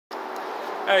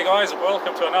Hey guys,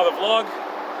 welcome to another vlog.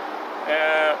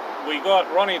 We got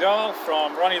Ronny Dahl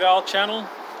from Ronny Dahl channel.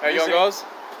 How you going, guys?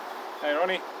 Hey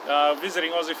Ronny,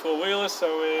 visiting Aussie Four Wheelers,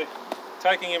 so we're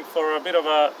taking him for a bit of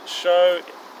a show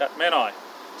at Menai.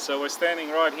 So we're standing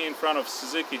right here in front of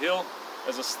Suzuki Hill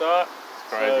as a start. It's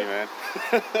crazy, man.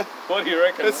 What do you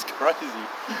reckon? It's crazy.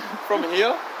 From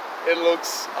here, it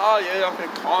looks, oh yeah, I can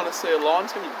kind of see a line.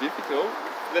 It's going to be difficult.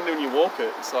 Then when you walk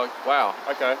it, it's like, wow,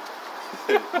 okay.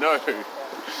 No,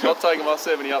 not taking my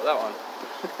 70 up that one.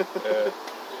 Yeah.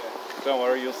 Don't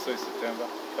worry, you'll see September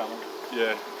coming.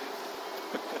 Yeah.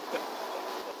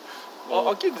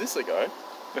 I'll give this a go,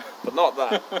 but not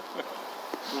that.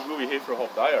 We'll be here for a whole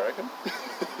day, I reckon.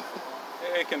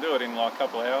 Yeah, you can do it in like a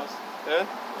couple of hours. Yeah?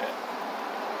 Yeah.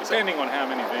 Depending on how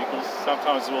many vehicles.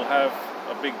 Sometimes we'll have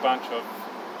a big bunch of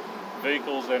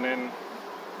vehicles and then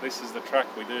this is the track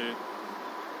we do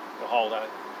the whole day.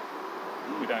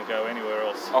 We don't go anywhere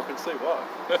else. I can see why.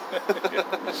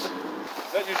 Is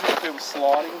that usually people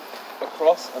sliding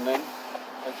across and then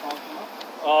they try and come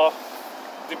up?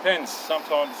 Depends.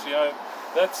 Sometimes, you know,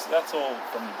 that's all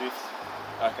from the diffs.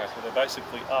 Okay. So they're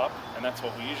basically up, and that's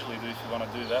what we usually do if you want to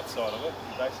do that side of it.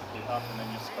 You're basically up and then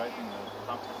you're scraping the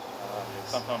pump. Yes.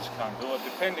 Sometimes you can't do it,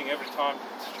 depending every time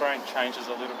the terrain changes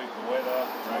a little bit, the weather,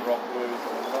 The rock moves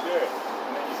or whatever. Yeah,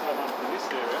 and then you come up to this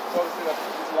area. So obviously that's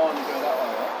this line you go that way,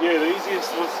 right? Yeah, the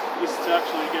easiest is to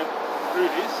actually get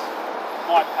through this.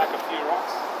 Might pack a few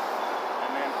rocks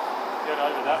and then get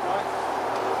over that way.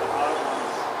 The other one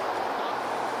is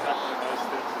tackling those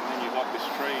steps, and then you've got this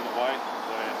tree in the way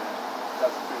where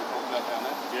That's the thing we're talking about down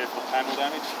there. yeah, for panel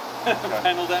damage. Okay.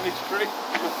 Panel damage tree.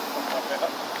 Come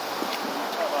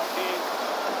up here.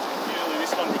 Usually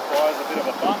this one requires a bit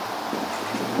of a bump.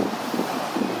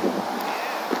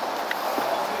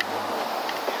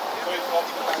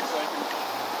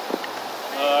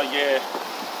 Yeah.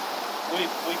 We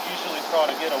usually try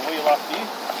to get a wheel up here.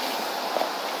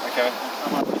 Okay. And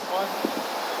come up this way.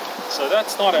 So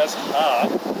that's not as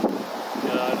hard.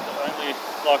 Only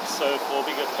like so for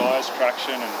bigger tyres,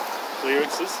 traction and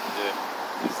clearances. Yeah.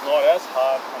 It's not as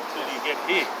hard until you get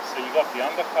here. So you got the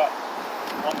undercut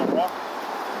on the rock.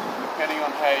 Depending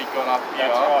on how you got up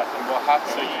here That's right. and what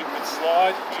happens. So you could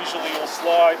slide. Usually you'll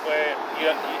slide where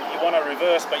you want to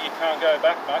reverse, but you can't go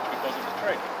back much because of the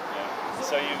tree.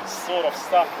 So you're sort of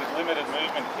stuck with limited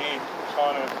movement here,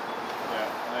 trying to,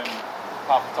 and then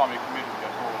half the time you're committed to go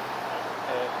forward.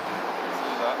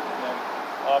 see that, and then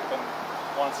up, and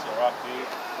once you're up here,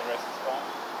 the rest is fine.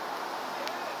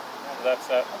 So that's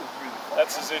that.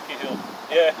 That's Suzuki Hill.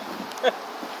 Yeah.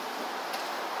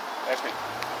 Epic.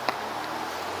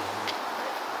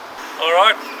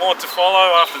 Alright, more to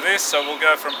follow after this, so we'll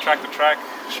go from track to track,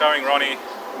 showing Ronny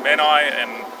Menai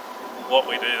and what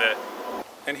we do there.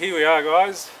 And here we are,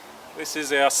 guys. This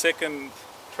is our second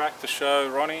track to show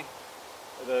Ronny,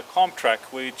 the comp track,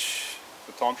 which...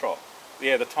 The time trial.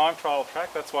 Yeah, the time trial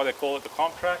track, that's why they call it the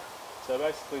comp track. So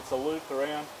basically it's a loop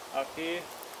around up here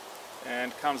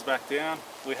and comes back down.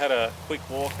 We had a quick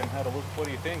walk and had a look. What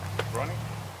do you think, Ronny?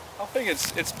 I think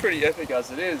it's pretty epic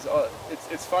as it is.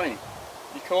 It's funny.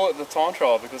 You call it the time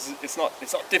trial because it's not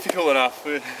difficult enough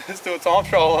for us to do a time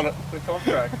trial on it, the comp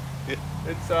track. Yeah.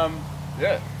 It's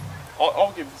yeah.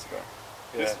 I'll give this a go.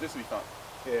 Yeah. This will be fun.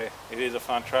 Yeah, it is a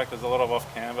fun track. There's a lot of off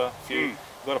camber. You've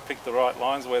got to pick the right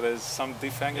lines where there's some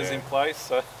diff hangers in place.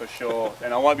 So. For sure.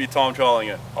 And I won't be time trialing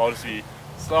it. I'll just be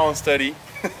slow and steady.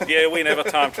 Yeah, we never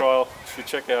time trial. If you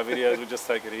check our videos, we just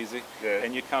take it easy. Yeah.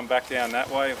 And you come back down that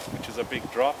way, which is a big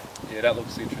drop. Yeah, that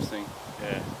looks interesting.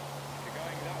 Yeah.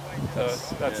 So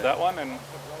that's that one, and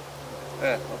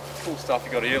yeah, cool stuff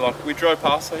you got here. Like we drove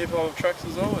past the hip hop tracks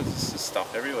as well. It's just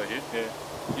stuff everywhere here. yeah,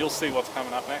 you'll see what's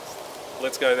coming up next.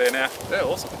 Let's go there now. Yeah,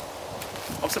 awesome.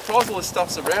 I'm surprised all this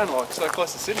stuff's around, like so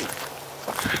close to Sydney.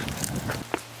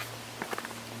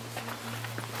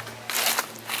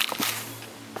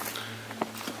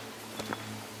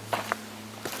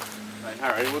 Hey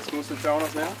Harry, what's Wilson showing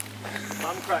us now?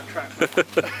 Bum crack track.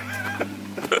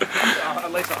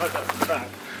 At least I hope that's the track.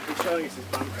 He's showing us his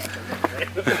bum crack.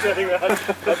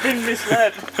 I've been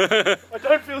misled. I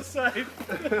don't feel safe.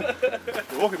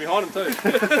 You're walking behind him too.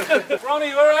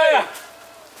 Ronny, where are you?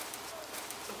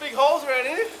 Some big holes around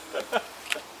here.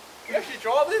 You actually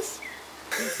drive this?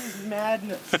 This is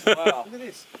madness. Wow. Look at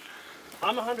this.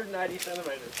 I'm 180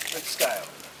 centimetres at scale.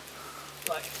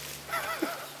 Like,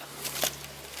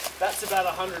 that's about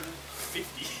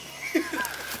 150.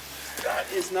 That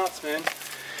is nuts, man.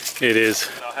 It is.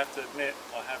 And I have to admit,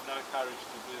 I have no courage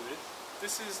to do this.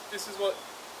 This is what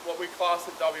we class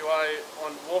at WA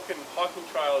on walking hiking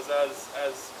trails as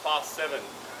class 7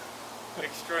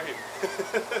 extreme.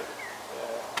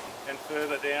 And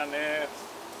further down there.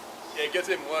 Yeah, it gets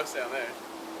even worse down there.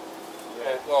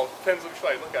 Yeah. Well, depends which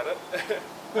way you look at it.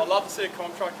 I'd love to see a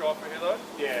contract drive for here though.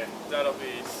 Yeah. That'll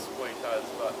be sweet as,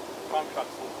 but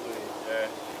Contracts look good. yeah.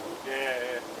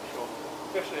 Yeah, for sure.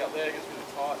 Especially up there, it gets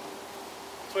really tight.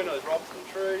 Between those rocks and the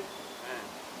tree. Man.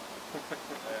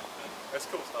 Yeah. That's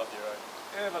cool stuff here, right?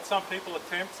 Yeah, but some people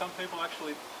attempt, some people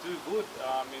actually do good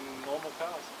in normal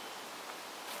cars.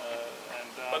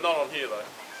 But not on here though.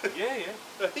 Yeah, yeah.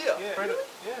 Here? Yeah, Really?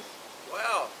 yes.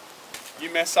 Wow. You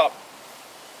mess up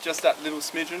just that little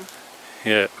smidgen,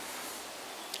 Yeah.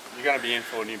 you're going to be in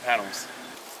for new panels.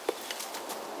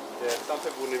 Yeah, some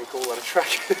people wouldn't even call that a track.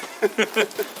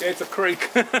 Yeah, it's a creek.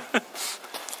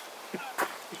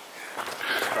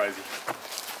 Crazy.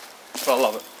 But I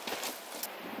love it.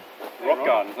 Rock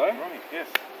gardens, eh? Ronny, yes.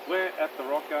 We're at the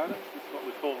rock gardens. This is what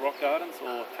we call rock gardens,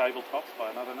 or tabletops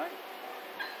by another name.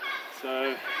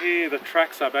 So here the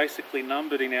tracks are basically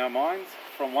numbered in our minds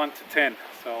from 1 to 10.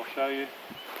 So I'll show you.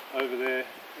 Over there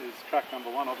is track number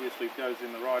 1, obviously it goes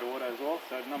in the right order as well.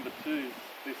 So number 2 is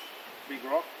this big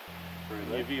rock.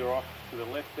 You veer off to the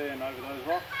left there and over those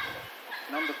rocks.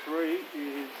 Number 3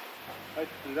 is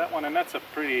basically that one, and that's a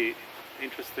pretty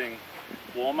interesting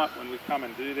warm-up when we come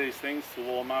and do these things to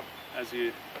warm up as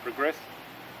you progress.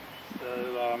 So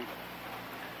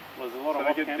there's a lot of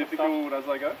they get difficult as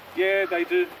they go? Yeah, they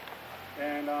do.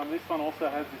 And this one also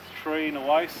has this tree in the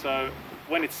way, so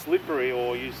when it's slippery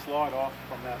or you slide off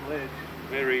from that ledge,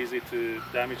 very easy to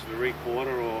damage the rear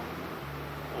quarter, or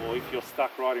if you're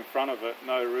stuck right in front of it,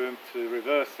 no room to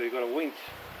reverse, so you've got a winch.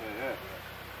 Yeah.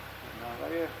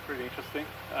 And, yeah, pretty interesting.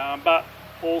 But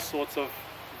all sorts of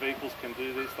vehicles can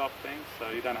do these type of things, so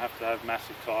you don't have to have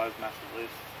massive tyres, massive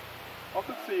lifts. I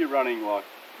could see you running like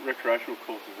recreational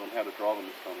courses on how to drive on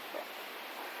this kind of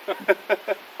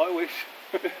stuff. I wish.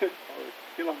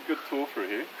 Feel like a good tour through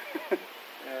here.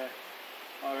 Yeah,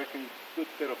 I reckon good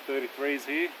set of 33s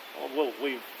here. Oh, well,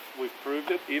 we've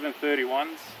proved it. Even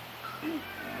 31s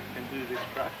can do this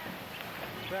track.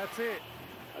 That's it.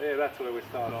 Yeah, that's where we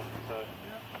start off. So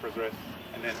progress,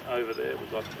 and then over there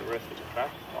we've got the rest of the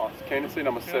track. I was keen to see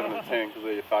number 7 and 10 because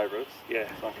they're your favourites. Yeah.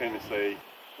 So I'm keen to see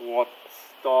what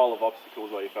style of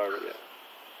obstacles are your favourite. Yeah.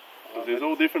 Because there's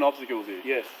all different obstacles here.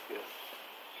 Yes, yes.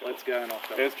 Let's go and I'll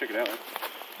show you. Let's check it out then.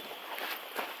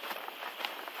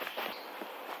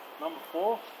 Number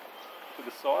 4 to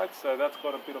the side, so that's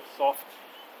got a bit of soft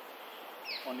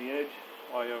on the edge.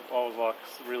 I was like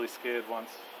really scared once.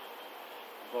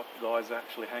 Got guys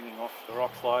actually hanging off the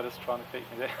rock sliders trying to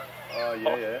keep me there. Oh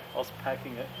yeah, I was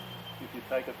packing it if you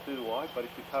take it too wide, but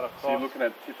if you cut across... So you're looking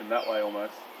at tipping that way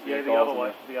almost? Yeah, the other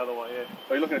way, yeah.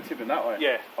 Oh, you're looking at tipping that way?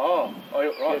 Yeah. Oh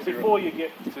right. Yeah, before you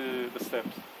get to the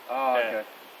steps. Oh, yeah. okay.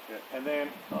 Yeah. And then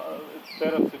it's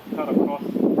better to cut across,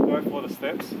 go for the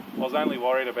steps. I was only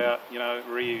worried about,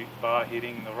 rear bar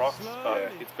hitting the rocks,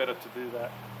 but it's better to do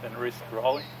that than risk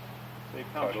rolling. So you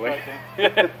come straight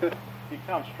down. You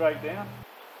come straight down.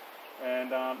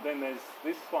 And then there's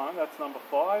this one, that's number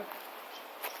 5.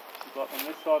 You've got on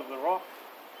this side of the rock.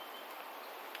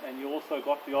 And you also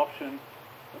got the option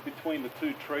between the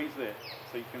 2 trees there.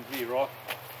 So you can veer off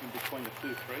in between the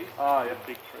 2 trees. Oh, yeah.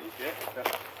 Big trees,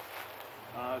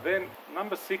 yeah. Then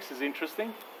number 6 is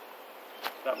interesting.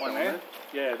 That one there.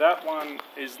 Yeah, that one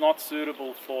is not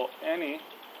suitable for any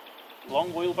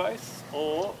long wheelbase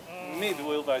or mid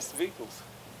wheelbase vehicles.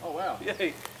 Oh wow.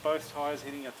 Yeah, both tyres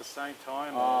hitting at the same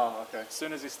time. Oh, okay. As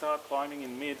soon as you start climbing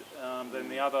in mid, then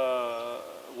the other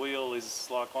wheel is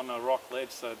like on a rock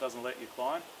ledge, so it doesn't let you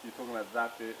climb. You're talking about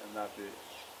that bit and that bit?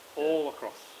 All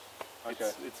across.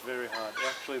 Okay. It's very hard.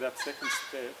 Actually, that second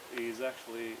step is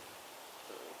actually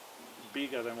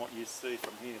bigger than what you see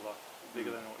from here, like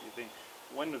bigger than what you think.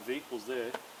 When the vehicle's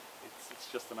there,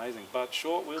 it's just amazing. But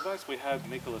short wheelbase, we have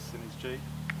Nicholas in his Jeep.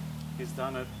 He's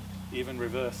done it even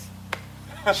reverse.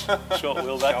 Short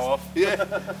wheelbase. Show off. Yeah,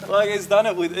 like he's done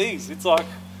it with ease. It's like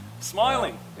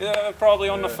smiling. Yeah, probably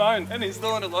on the phone, and he's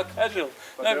doing it like casual.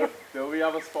 But there'll be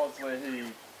other spots where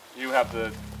you have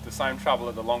the same trouble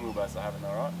at the long wheelbase are having,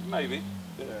 though, right? Maybe.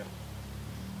 Yeah.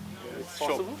 It's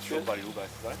possible. Short bloody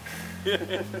wheelbases,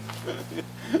 eh?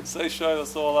 So show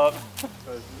us all up.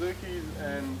 So Suzuki's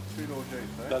and 2-door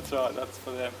Jeeps, eh? That's right, that's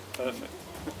for them. Perfect.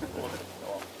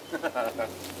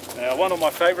 Now, one of my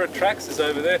favourite tracks is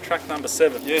over there, track number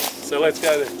 7. Yes. So let's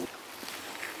go there.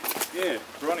 Yeah,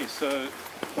 Ronny, so...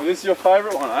 Well, this is your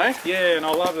favourite one, eh? Yeah, and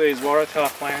I love these Waratah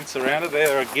plants around it.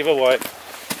 They're a giveaway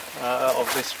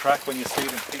of this track. When you see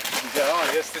it in pictures, you go,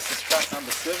 oh yes, this is track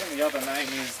number 7. The other name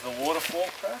is the Waterfall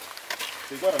track.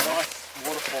 So you've got a nice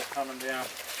waterfall coming down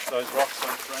those rocks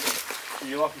on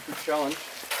train. You like a good challenge?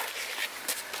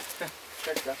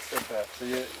 Check that step out. So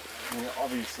Yeah,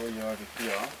 obviously you're over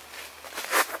here.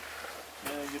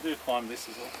 Yeah, you do climb this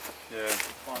as well. Yeah.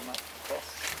 Climb up across.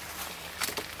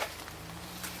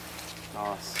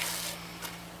 Nice.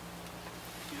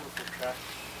 Beautiful track.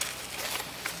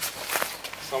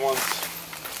 Someone's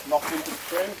knocked into the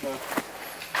tree. Yeah.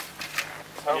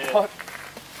 What?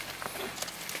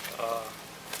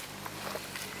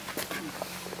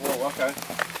 Oh, okay.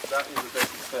 That is a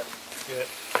decent step. Yeah.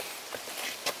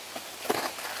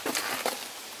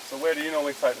 So where do you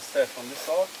normally take the step? On this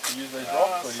side? Do you use these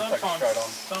rocks, or do you take it straight on?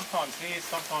 Sometimes here,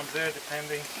 sometimes there,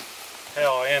 depending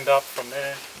how I end up from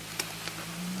there.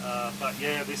 But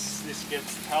yeah, this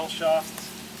gets tail shafts.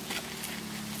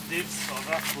 Divs. I've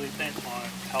actually bent my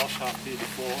tail shaft here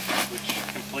before, which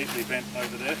completely bent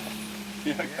over there.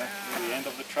 Yeah, okay. At the end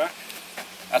of the track.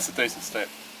 That's a decent step.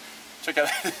 Check out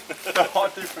the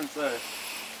height difference there.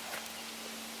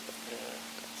 Yeah.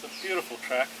 It's a beautiful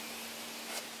track.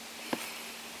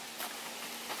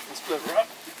 Let's split her up.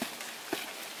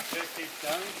 Yeah, keep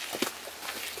going.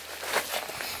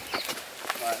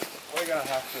 Mate, we're going to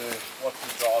have to watch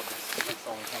you drive this next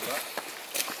time we come back.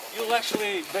 You'll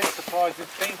actually be surprised and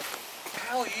think,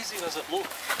 how easy does it look?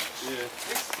 Yeah.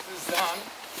 This is done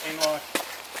in like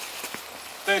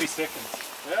 30 seconds.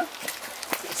 Yeah?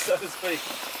 So to speak.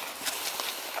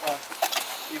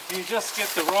 If you just get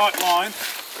the right line,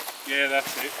 yeah,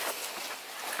 that's it.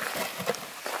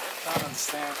 Can't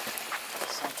understand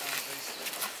sometimes these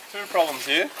things. Two problems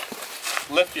here.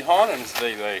 Left behind and it's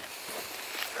DV.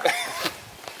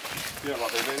 You don't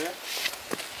like DV there?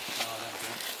 No, I don't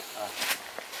think.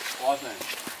 Wise man.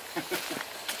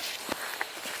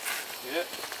 Yeah.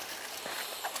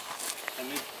 And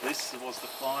this was the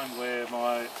climb where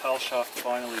my tail shaft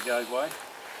finally gave way.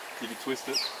 Did you twist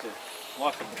it? Yeah.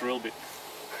 Like a drill bit.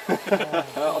 I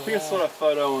think I saw that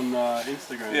photo on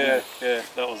Instagram. Yeah,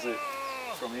 that was it.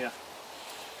 From here.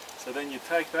 So then you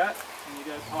take that and you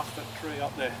go past that tree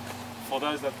up there. For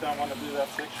those that don't want to do that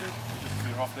section,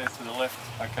 just go off there to the left.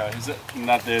 Okay, is it? And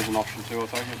that there's an option too, I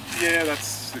take it? Yeah,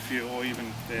 that's if you, or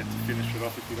even there to finish it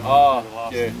off if you don't want to do the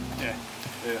last. Yeah. Yeah.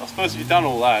 Yeah, I suppose if you've done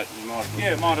all that, you might as well.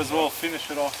 Yeah, might as well finish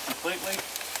it off completely.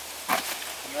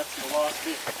 And that's the last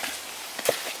bit.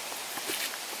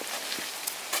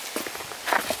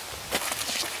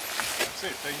 That's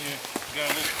it. Then you go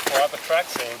look for other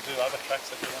tracks or do other tracks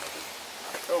that you want to do.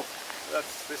 Cool.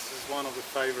 This is one of the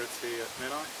favourites here at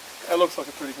Menai. It looks like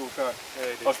a pretty cool track. Yeah,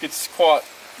 it is. Like it's quite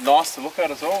nice to look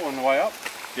at as well on the way up.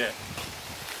 Yeah.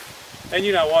 And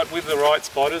you know what, with the right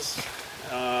spotters,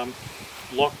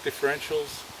 lock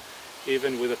differentials,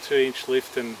 even with a 2-inch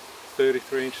lift and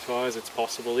 33-inch tyres, it's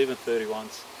possible, even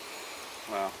 31s.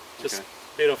 Wow. Just okay.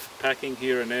 a bit of packing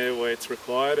here and there where it's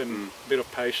required, and a bit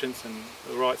of patience and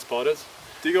the right spotters.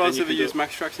 Do you guys you ever can use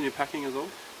max tracks in your packing as well?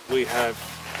 We have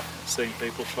seen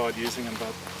people tried using them,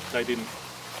 but they didn't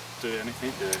do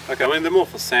anything. Yeah. Okay, I mean they're more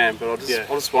for sand, but I'm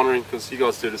just wondering because you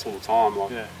guys do this all the time.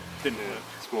 Like, yeah, didn't work.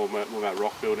 It's more about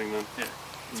rock building than. Yeah,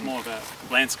 it's more about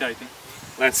landscaping.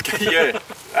 Landscape, yeah.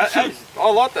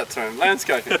 I like that term,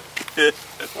 landscaping. Yeah.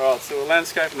 Alright, so we're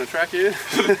landscaping the track here.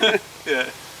 Yeah.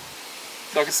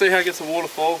 So I can see how it gets a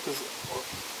waterfall because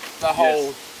that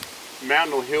whole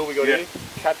mountain or hill we got here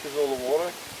captures all the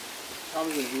water,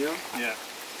 comes in here,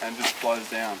 and just flows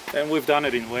down. And we've done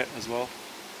it in wet as well.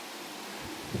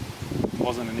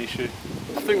 Wasn't an issue.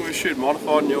 I think we should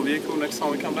modify it in your vehicle next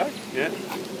time we come back. Yeah.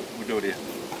 We'll do it here.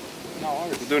 No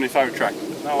worries. We'll do it in your favourite track.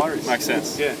 No worries. Makes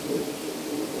sense. Yeah.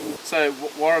 So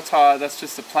Waratah, that's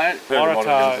just a plant?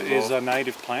 Waratah is a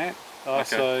native plant.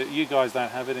 So you guys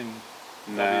don't have it in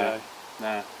WA.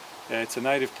 Nah. Yeah, it's a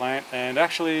native plant, and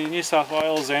actually New South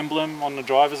Wales emblem on the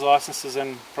driver's licenses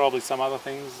and probably some other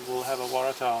things will have a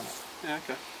Waratah on it. Yeah,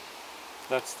 okay.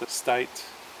 That's the state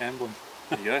emblem.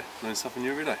 There you go, learn something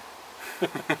new every day.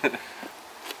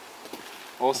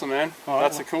 Awesome, man. Right,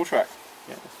 that's a cool track.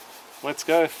 Yeah. Let's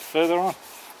go further on.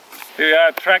 Here we are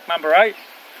at track number 8.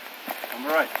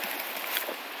 Number 8.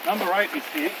 Number 8 is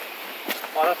here.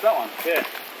 Oh, that's that one? Yeah.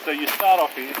 So you start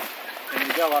off here and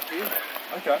you go up here.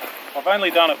 Okay. I've only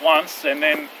done it once and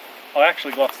then I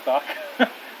actually got stuck,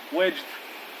 wedged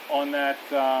on that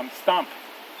stump.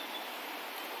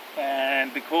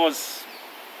 And because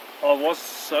I was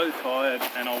so tired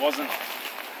and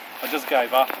I just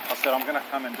gave up. I said I'm going to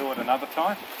come and do it another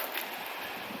time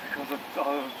because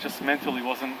I just mentally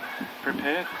wasn't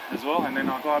prepared as well. And then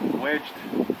I got wedged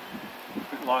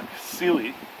like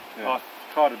silly. Yeah. I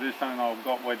tried to do something, I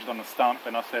got wedged on the stump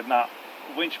and I said, nah,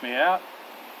 winch me out.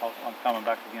 I'm coming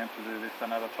back again to do this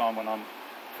another time when I'm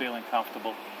feeling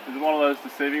comfortable. Is it one of those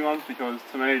deceiving ones? Because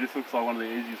to me this looks like one of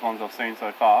the easiest ones I've seen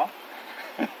so far.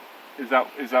 Is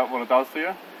that what it does to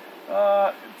you?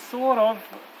 It's sort of.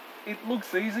 It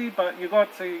looks easy, but you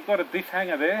got a diff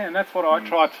hanger there, and that's what I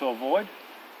tried to avoid,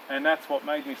 and that's what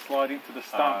made me slide into the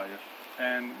stump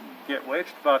and get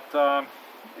wedged. But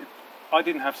I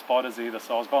didn't have spiders either,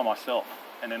 so I was by myself,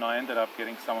 and then I ended up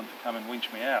getting someone to come and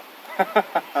winch me out.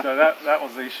 So that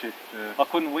was the issue. Yeah. I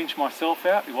couldn't winch myself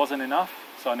out; it wasn't enough,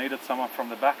 so I needed someone from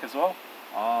the back as well.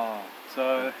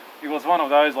 So it was one of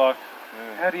those like,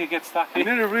 how do you get stuck here?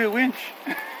 You need a real winch.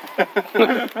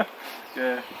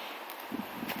 Yeah.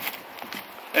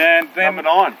 And then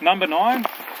number 9.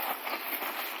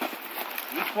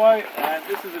 This way, and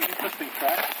this is an interesting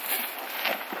track.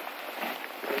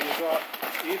 So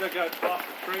you either go past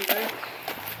the tree there,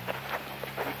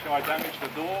 which I damaged the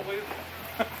door with,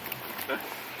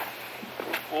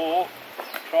 or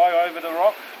try over the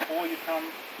rock, or you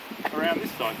come around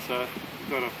this side. So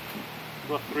you've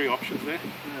got 3 options there.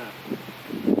 Yeah.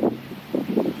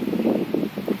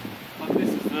 But this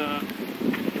is the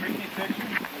tricky section.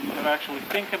 You've got to actually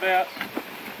think about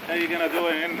how you're going to do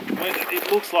it, and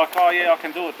it looks like, oh yeah, I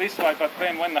can do it this way, but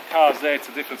then when the car's there, it's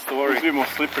a different story. It's a bit more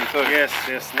slippery too. Yes,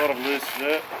 a lot of loose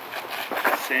dirt,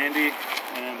 sandy,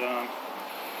 and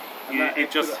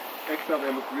it just... Extra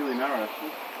there looks really narrow.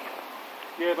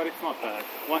 Yeah, but it's not bad.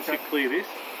 Once you clear this,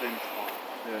 then it's fine.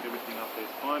 Yeah. Everything up there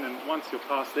is fine, and once you're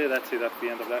past there, that's it, that's the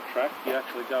end of that track. You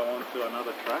actually go on to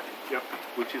another track,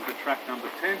 which is the track number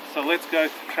 10. So let's go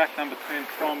to track number 10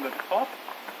 from the top.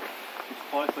 It's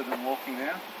closer than walking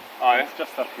down. Oh yeah? It's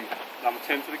just up here. Number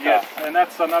 10 for the car. Yes, and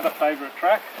that's another favourite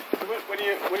track. So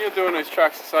when you're doing these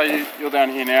tracks, say you're down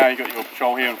here now, you've got your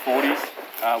patrol here in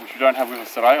 40s, which you don't have with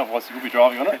us today, otherwise you will be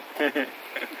driving on it.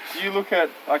 Do you look at,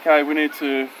 okay, we need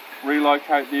to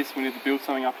relocate this, we need to build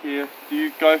something up here. Do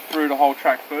you go through the whole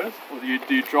track first, or do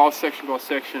you drive section by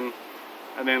section,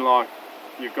 and then like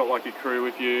you've got like your crew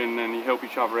with you, and then you help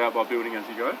each other out by building as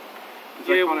you go? Is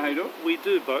that kind of how you do it? We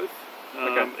do both.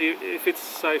 Okay. If it's,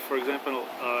 say for example,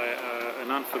 an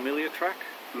unfamiliar track,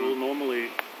 we'll normally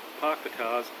park the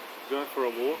cars, go for a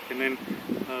walk, and then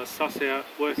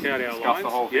work out our lines. The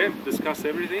whole thing. Discuss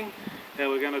everything, how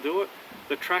we're going to do it.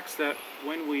 The tracks that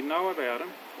when we know about them,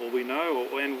 or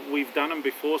when we've done them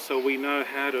before, so we know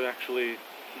how to actually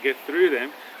get through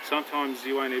them. Sometimes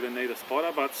you won't even need a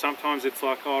spotter, but sometimes it's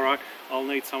like, all right, I'll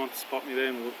need someone to spot me there,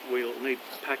 and we'll need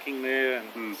packing there,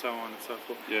 and so on and so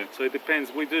forth. Yeah. So it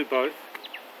depends. We do both.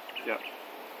 Yeah.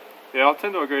 Yeah, I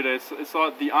tend to agree there. It's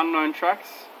like the unknown tracks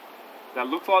that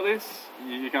look like this,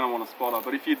 you're going to want a spotter.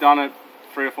 But if you've done it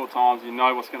 3 or 4 times, you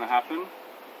know what's going to happen.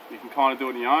 You can kind of do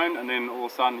it on your own, and then all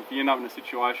of a sudden, if you end up in a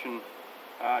situation,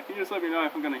 can you just let me know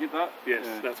if I'm going to hit that? Yes,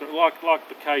 that's right. Like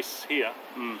the case here.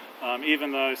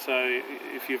 Even though, say,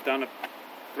 if you've done it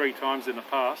 3 times in the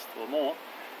past or more,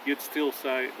 you'd still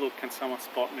say, look, can someone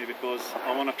spot me, because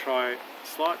I want to try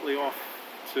slightly off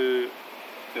to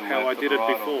how I did it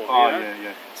before.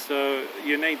 Yeah. So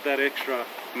you need that extra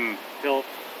help,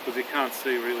 because you can't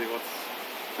see really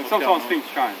what's sometimes things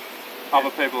change. Other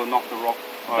people have knocked the rock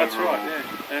over. That's right,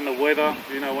 yeah. And the weather,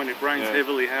 when it rains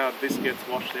heavily, how this gets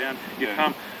washed down. You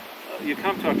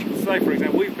come to, say for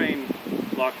example, we've been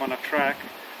like on a track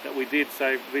that we did,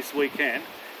 say, this weekend,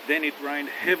 then it rained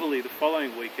heavily the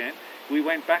following weekend. We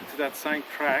went back to that same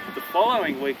track the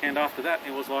following weekend after that,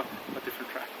 and it was like a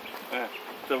different track. Yeah.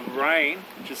 The rain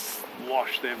just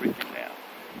washed everything out.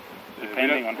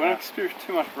 Depending on we don't experience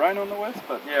too much rain on the west,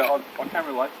 but yeah, I can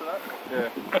relate to that.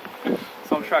 Yeah.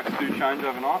 Some tracks do change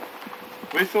overnight.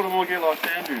 We sort of more get like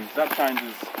sand dunes. That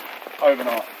changes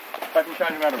overnight. They can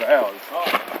change a matter of hours. Oh,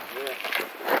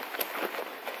 yeah.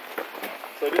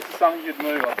 So this is something you'd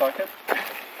move, I take it?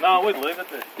 No, we'd leave it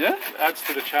there. Yeah? It adds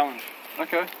to the challenge.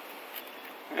 Okay.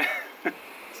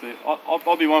 See,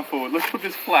 I'll be one forward. Let's put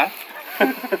this flat.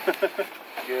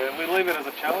 Yeah, we leave it as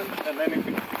a challenge, and then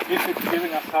if it's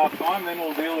giving us hard time, then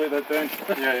we'll deal with it then.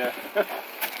 Yeah.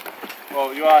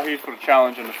 Well, you are here for the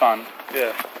challenge and the fun.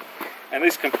 Yeah. And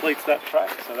this completes that track,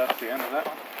 so that's the end of that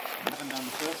one. I haven't done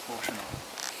the first portion of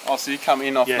it. Oh, so you come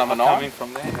in off number 9? Yeah, come in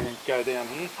from there and go down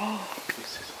here.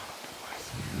 This is one of the most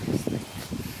serious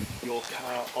things. Your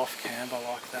car off camber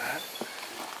like that,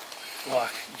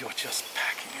 like you're just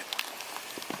packing it.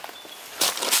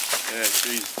 Yeah,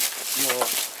 geez. You're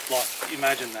like,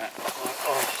 imagine that.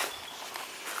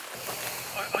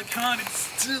 Like, I can't, it's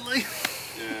too late.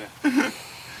 Yeah.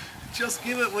 Just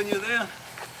give it when you're there.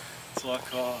 It's like,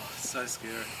 so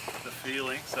scary, the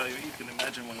feeling. So you can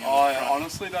imagine when you're I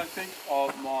honestly don't think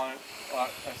my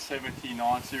a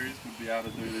 79 series would be able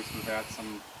to do this without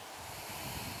some...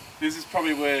 This is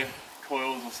probably where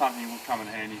coils or something will come in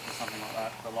handy for something like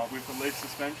that. But like with the leaf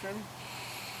suspension,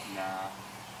 nah.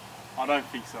 I don't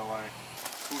think so,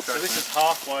 So this is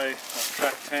halfway of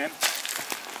track 10,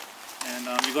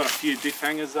 and you've got a few diff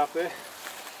hangers up there.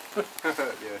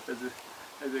 Yeah.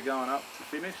 As they're going up to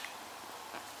finish.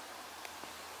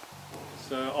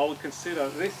 So I would consider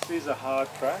this is a hard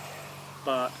track,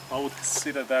 but I would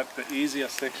consider that the easier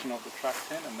section of the track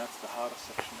 10, and that's the hardest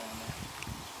section down there.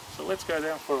 So let's go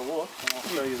down for a walk and I'll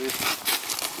show you this.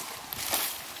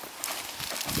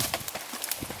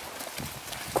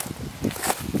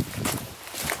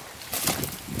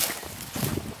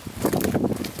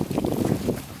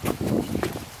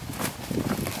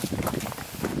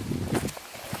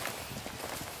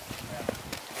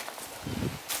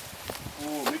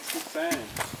 Oh, mixed with sand.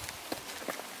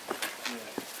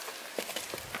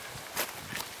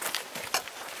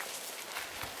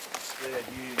 They're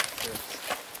huge.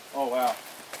 Oh wow,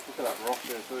 look at that rock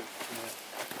there too. Yeah.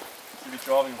 So you'll be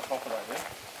driving on top of that, yeah?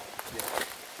 Yeah.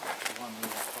 So one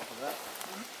wheel on top of that,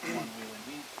 one wheel in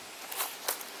here.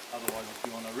 Otherwise, if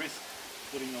you want to risk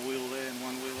putting a wheel there and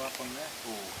one wheel up on there,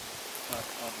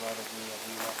 I'd rather do a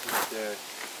wheel up here. Yeah.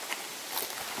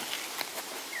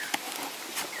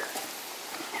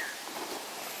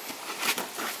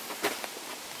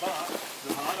 But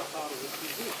the harder part of it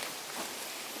is this.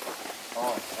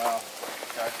 Oh wow,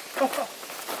 okay.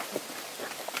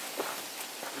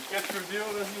 It gets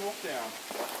revealed as you walk down.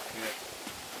 Yeah.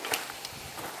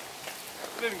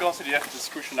 I've even gone to the effort to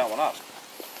cushion that one up.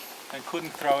 And couldn't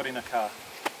throw it in a car.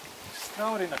 Just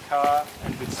throw it in a car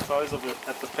and dispose of it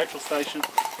at the petrol station.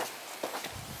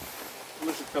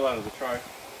 Unless it fell out of the tray.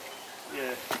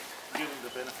 Yeah, give them the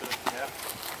benefit of the doubt.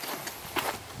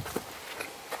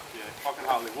 Yeah, I can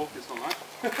hardly walk this one,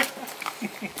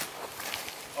 mate.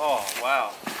 Oh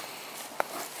wow.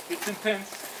 It's intense.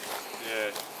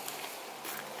 Yeah.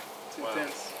 It's Wow.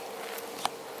 intense.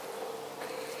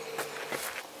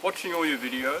 Watching all your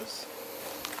videos,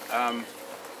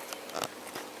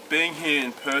 being here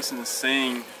in person and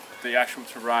seeing the actual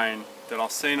terrain that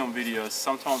I've seen on videos,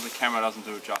 sometimes the camera doesn't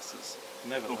do it justice.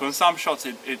 Never. Look, on some shots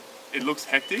it looks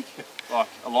hectic, like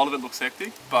a lot of it looks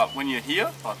hectic, but when you're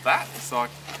here like that, it's like,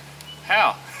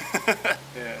 how?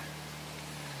 Yeah.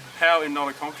 How in not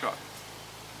a conch truck?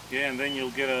 Yeah, and then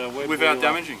you'll get a web Without wheeler.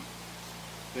 damaging.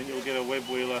 Then you'll get a web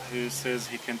wheeler who says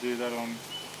he can do that on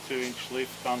 2-inch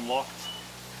lift unlocked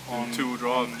on And two-wheel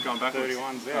drive, on going backwards.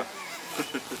 31s, yeah.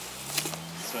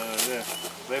 So yeah,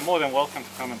 they're more than welcome to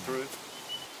come and through.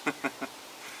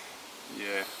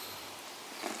 Yeah.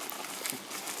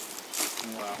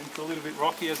 Wow. It's a little bit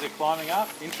rocky as they're climbing up.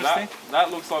 Interesting.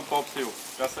 That looks like Bob's Hill.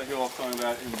 That's the hill I was talking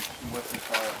about in Western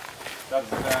Australia. That's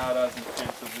about as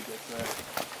intense as it gets there.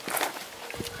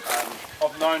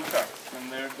 I've known tracks,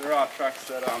 and there are tracks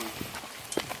that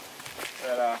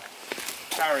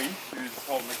Harry, who's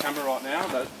holding the camera right now,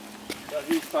 that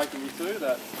he's taking me to,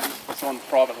 that it's on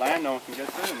private land, no one can get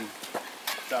to, and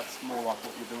that's more like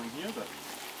what you're doing here. But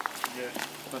Yeah.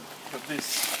 but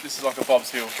this is like a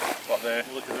Bob's Hill right there,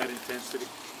 Look at that intensity.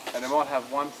 and they might have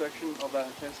one section of that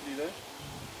intensity there.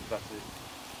 That's it.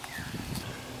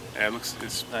 Yeah,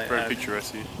 it's very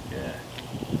picturesque here. Yeah.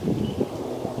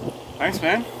 Thanks,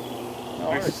 man. No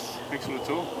worries. Thanks for the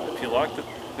tour. Hope you liked it.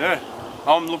 Yeah,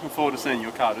 I'm looking forward to seeing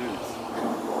your car do this.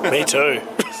 Me too.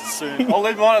 Soon. I'll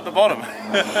leave mine at the bottom.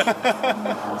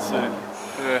 Soon.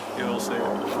 Yeah. You'll see it.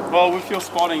 Well, with your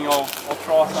spotting, I'll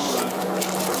try some of the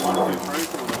 1, 2, 3.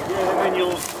 Yeah, and then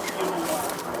you'll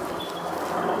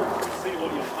see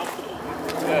what you're comfortable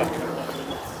with. Yeah.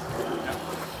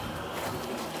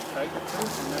 Take it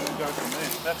first and then we'll go from there.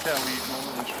 That's how we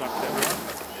normally instruct everyone.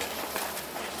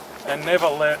 And never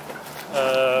let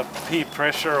peer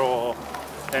pressure or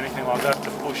anything like that to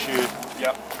push you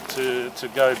Yep. to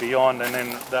go beyond, and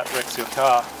then that wrecks your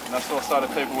car. And that's what I say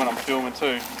to people when I'm filming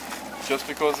too. Just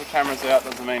because the camera's out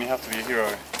doesn't mean you have to be a hero.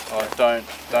 Like,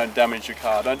 don't damage your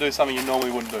car. Don't do something you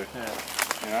normally wouldn't do.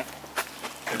 Yeah.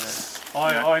 You know.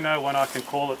 I know when I can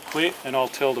call it quit, and I'll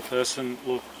tell the person,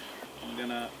 look, I'm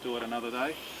gonna do it another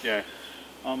day. Yeah.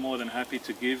 I'm more than happy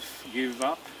to give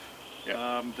up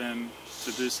Yeah. than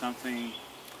to do something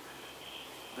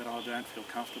that I don't feel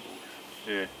comfortable with.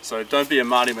 Yeah. So don't be a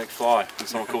Marty McFly when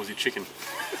someone calls you chicken.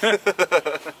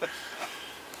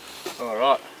 All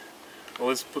right. Well,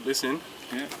 let's put this in.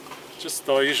 Yeah. Just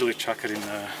I usually chuck it in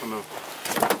On the,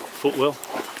 footwell.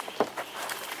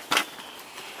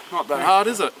 not that hard,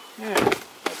 is it? Yeah,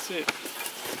 that's it.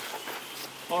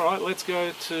 All right, let's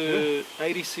go to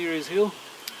 80 Series Hill,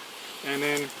 and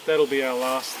then that'll be our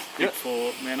last bit Yep.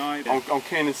 for Menai. I'm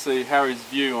keen to see Harry's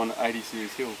view on 80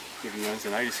 Series Hill, given he owns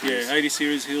an 80 Series. Yeah, 80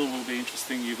 Series Hill will be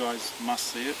interesting. You guys must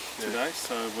see it today,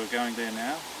 so we're going there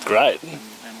now. Great. And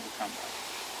we'll come back.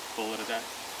 Call it a day.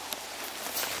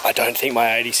 I don't think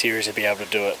my 80 series would be able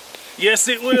to do it. Yes,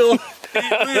 it will.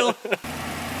 It will.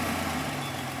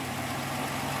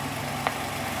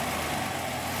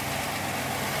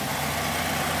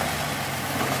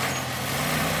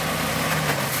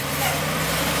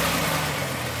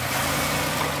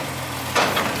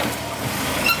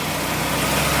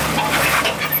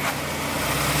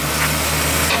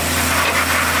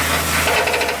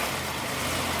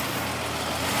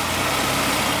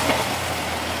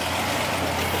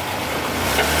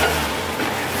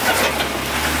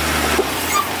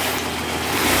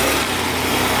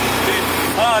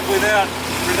 Without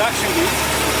reduction gears.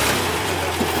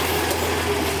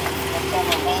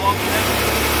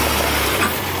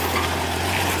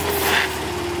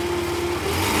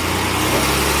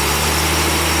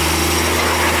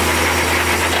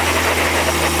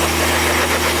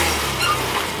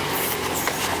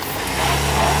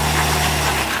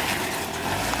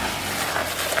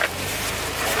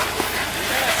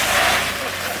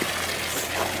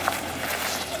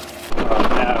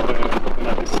 Now we're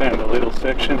going to descend a little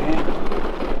section here.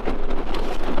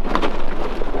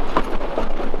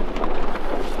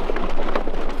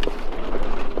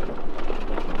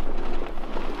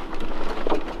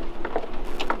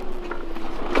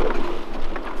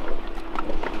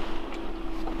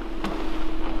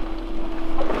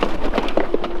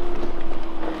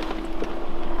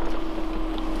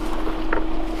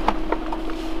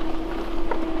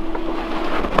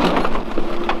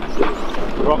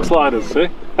 Rock sliders, see?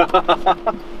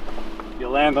 You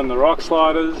land on the rock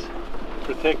sliders,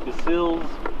 protect your sills.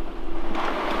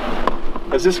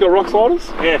 Has this got rock sliders?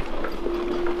 Yeah.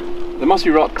 They must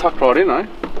be tucked right in, eh?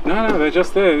 No, they're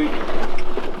just there.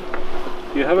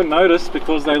 You haven't noticed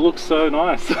because they look so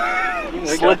nice.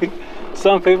 It's like,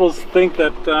 some people think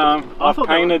that I've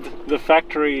painted the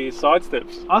factory side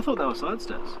steps. I thought they were side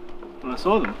steps when I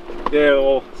saw them. Yeah,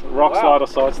 well, rock slider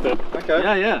side step. Okay.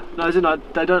 Yeah. No, as in,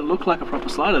 they don't look like a proper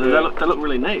slider. Yeah. They look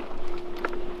really neat.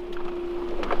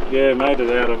 Yeah, made it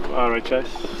out of RHS.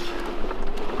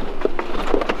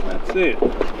 That's it.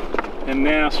 And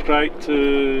now straight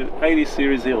to 80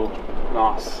 series hill.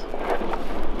 Nice.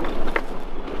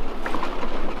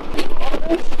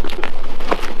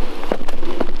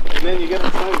 And then you're going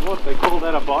to say, what, they call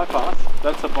that a bypass?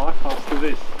 That's a bypass to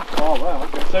this. Oh wow,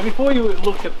 okay. So before you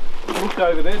look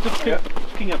over there, just keep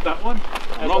looking at that one.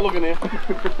 I'm not looking here.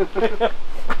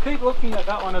 Keep looking at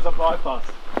that one as a bypass.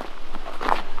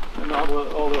 And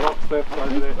all the rock steps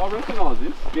over there. I recognise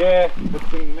this. Yeah,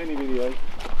 it's in many videos.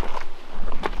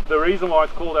 The reason why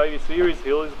it's called 80 series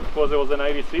hill is because there was an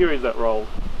 80 series that rolled.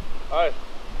 Oh.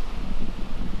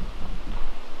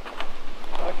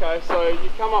 Okay, so you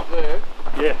come up there.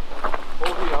 Yeah.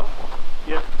 Or here.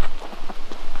 Yeah.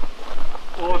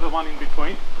 Or the one in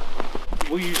between.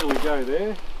 We usually go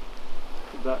there.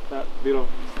 That bit of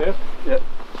step. Yeah.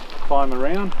 Climb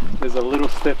around. There's a little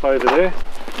step over there.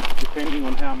 Depending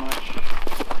on how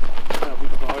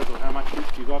big size or how much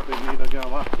lift you got, they can either go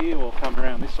up here or come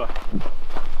around this way.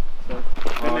 So,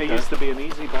 and there used to be an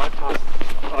easy bypass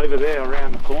over there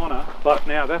around the corner, but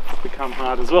now that's become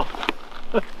hard as well.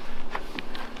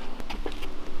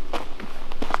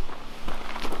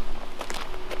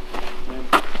 Then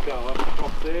go up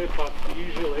across there, but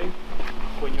usually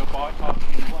when you're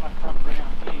bypassing, you want to come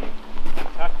around here and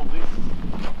tackle this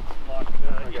like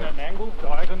in an angle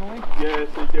diagonally. Yeah,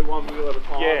 so you get one wheel at a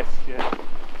time. Yes, yeah.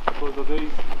 Because of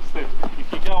these steps.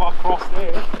 If you go across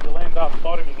there, you'll end up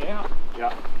bottoming out.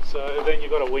 Yeah. So then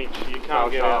you've got a winch. You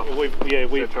can't get sharp. out. We've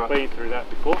been through that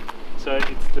before. So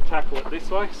it's to tackle it this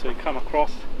way. So you come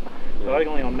across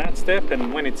diagonally on that step,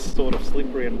 and when it's sort of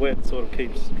slippery and wet, it sort of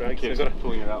keeps dragging. Keeps so you've got to,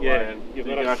 pulling it that way. And you've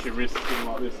you got can to actually risk something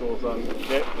like this all of a sudden.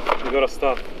 Yeah, you've got to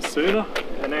start sooner.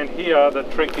 And then here, the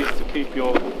trick is to keep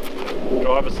your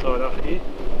driver's side up here,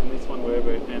 and this one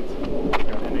wherever it ends.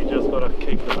 And you just got to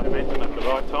keep the momentum at the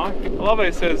right time. I love how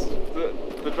it says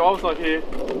the driver's side here,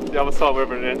 the other side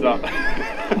wherever it ends up.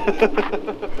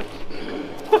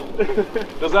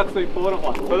 Because that's the important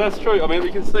one. So that's true. I mean,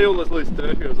 we can see all this loose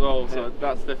dirt here as well, so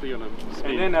that's definitely going to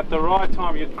spin. And then at the right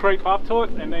time, you creep up to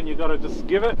it, and then you got to just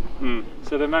give it.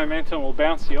 So the momentum will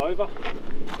bounce you over,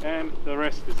 and the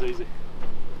rest is easy.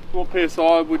 What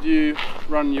PSI would you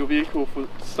run your vehicle for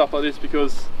stuff like this?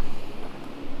 Because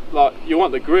like you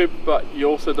want the grip, but you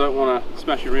also don't want to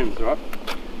smash your rims, right?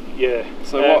 Yeah.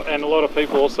 So and a lot of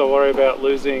people also worry about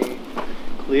losing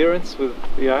clearance with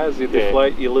as you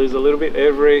deflate, you lose a little bit.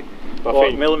 Every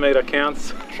millimetre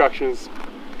counts. Traction's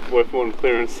worth more than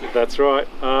clearance. That's right.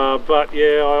 But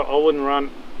yeah, I wouldn't run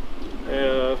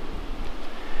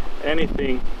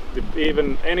anything,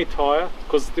 even any tyre,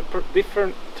 because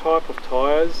different type of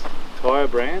tyres tyre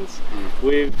brands,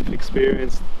 we've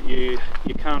experienced you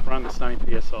can't run the same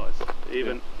PSIs.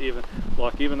 Even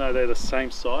though they're the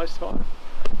same size tyre,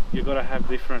 you've got to have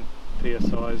different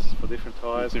PSIs for different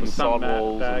tyres. For some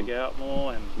bag out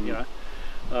more, and you know,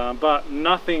 but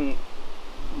nothing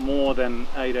more than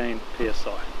 18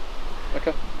 PSI.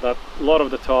 Okay. But a lot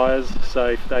of the tyres,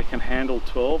 say if they can handle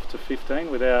 12 to 15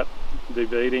 without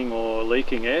debeating or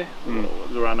leaking air,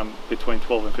 we'll run them between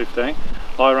 12 and 15.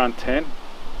 I run 10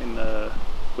 in the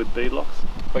with beadlocks.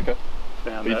 Okay.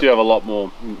 But you do have a lot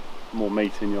more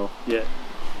meat in your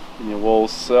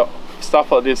walls. So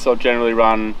stuff like this, I generally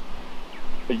run.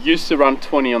 I used to run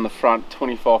 20 on the front,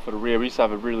 25 for the rear. We used to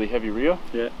have a really heavy rear.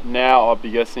 Yeah. Now I'll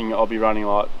be guessing I'll be running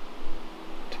like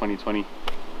 20.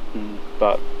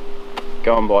 But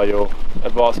going by your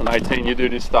advice on 18, you do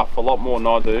this stuff a lot more than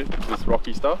I do, this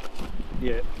rocky stuff.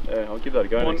 Yeah. I'll give that a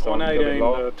go next time. On 18,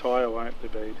 the tyre won't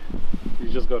debead. You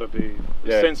just got to be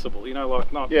sensible, you know,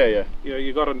 like not. Yeah. You know,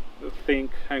 you got to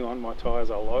think. Hang on, my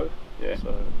tyres are low. Yeah.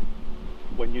 So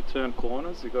when you turn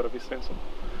corners, you got to be sensible.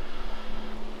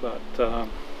 But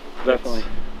definitely.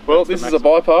 Well, this is a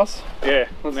bypass. Yeah.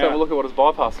 Let's have a look at what it's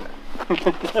bypassing.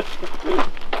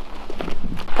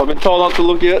 I've been told not to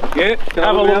look yet. Yeah.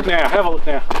 Have a look now. Have a look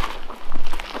now.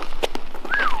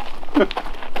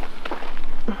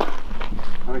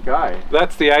 Okay.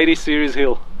 That's the 80 series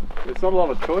hill. There's not a lot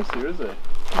of choice here, is there?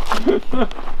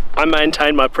 I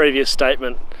maintain my previous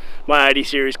statement. My 80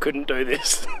 series couldn't do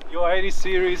this. Your 80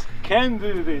 series can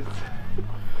do this.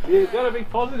 You've got to be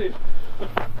positive.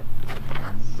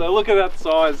 So look at that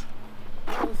size.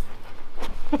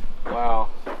 Wow.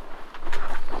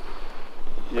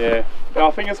 Yeah.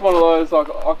 I think it's one of those, like,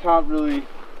 I can't really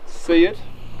see it,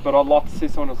 but I'd like to see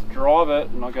someone else drive it,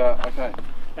 and I go, okay.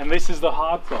 And this is the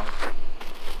hard side.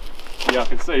 Yeah, I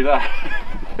can see that.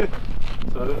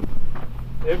 So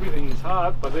everything is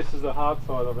hard, but this is the hard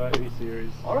side of 80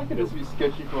 series. I reckon it's a bit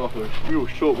sketchy for like a real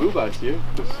short wheelbase here.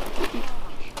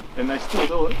 And they still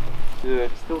do it. Yeah,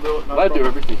 Still do it. No they problem. do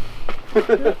everything.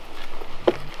 Yeah.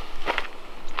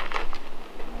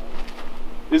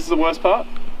 This is the worst part?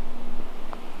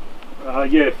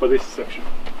 Yeah, for this section.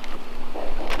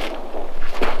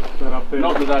 That up there.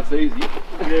 Not that that's easy.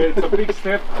 Yeah, it's a big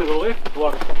step to the left,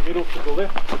 like middle to the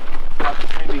left,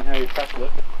 depending how you tackle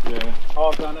it. Yeah.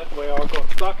 I've done it where I got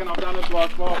stuck, and I've done it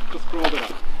like, well, just crawled it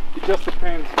up. It just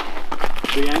depends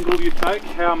the angle you take,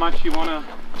 how much you want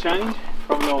to change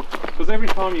from your, because every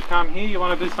time you come here you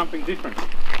want to do something different.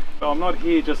 So I'm not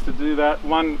here just to do that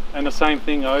one and the same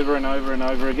thing over and over and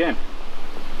over again.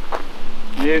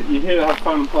 Yeah, you're here to have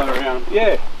fun and play around.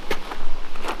 Yeah.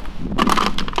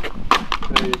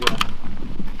 There you go.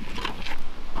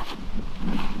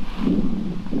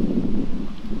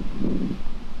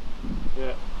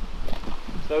 Yeah.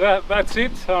 So that's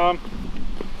it. I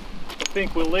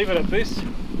think we'll leave it at this.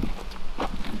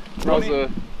 Ronny,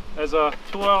 as a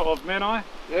tour of Menai.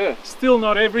 Yeah. Still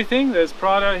not everything. There's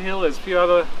Prado Hill, there's a few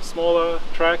other smaller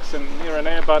tracks and here and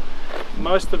there, but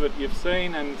most of it you've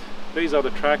seen, and these are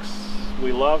the tracks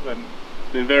we love, and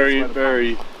they're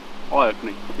very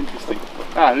eye-opening. Interesting.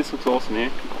 Ah, this looks awesome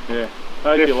here. Yeah.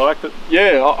 Hope you liked it.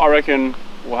 Yeah, I reckon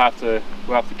we'll have to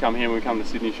come here when we come to the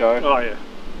Sydney show. Oh yeah.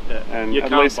 Yeah. And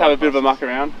at least have a bit of a muck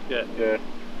around. Yeah. Yeah.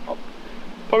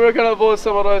 Probably going to avoid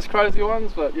some of those crazy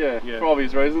ones, but yeah, for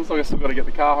obvious reasons. I guess we've got to get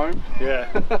the car home. Yeah.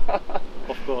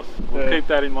 Of course. We'll keep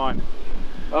that in mind.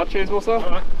 Cheers, Wilson. All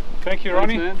right. Thank you,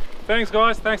 Ronny. Thanks, man. Thanks,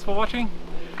 guys. Thanks for watching.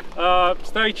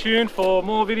 Stay tuned for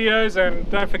more videos, and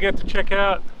don't forget to check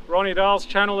out Ronny Dahl's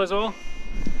channel as well.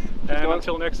 And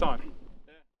until next time.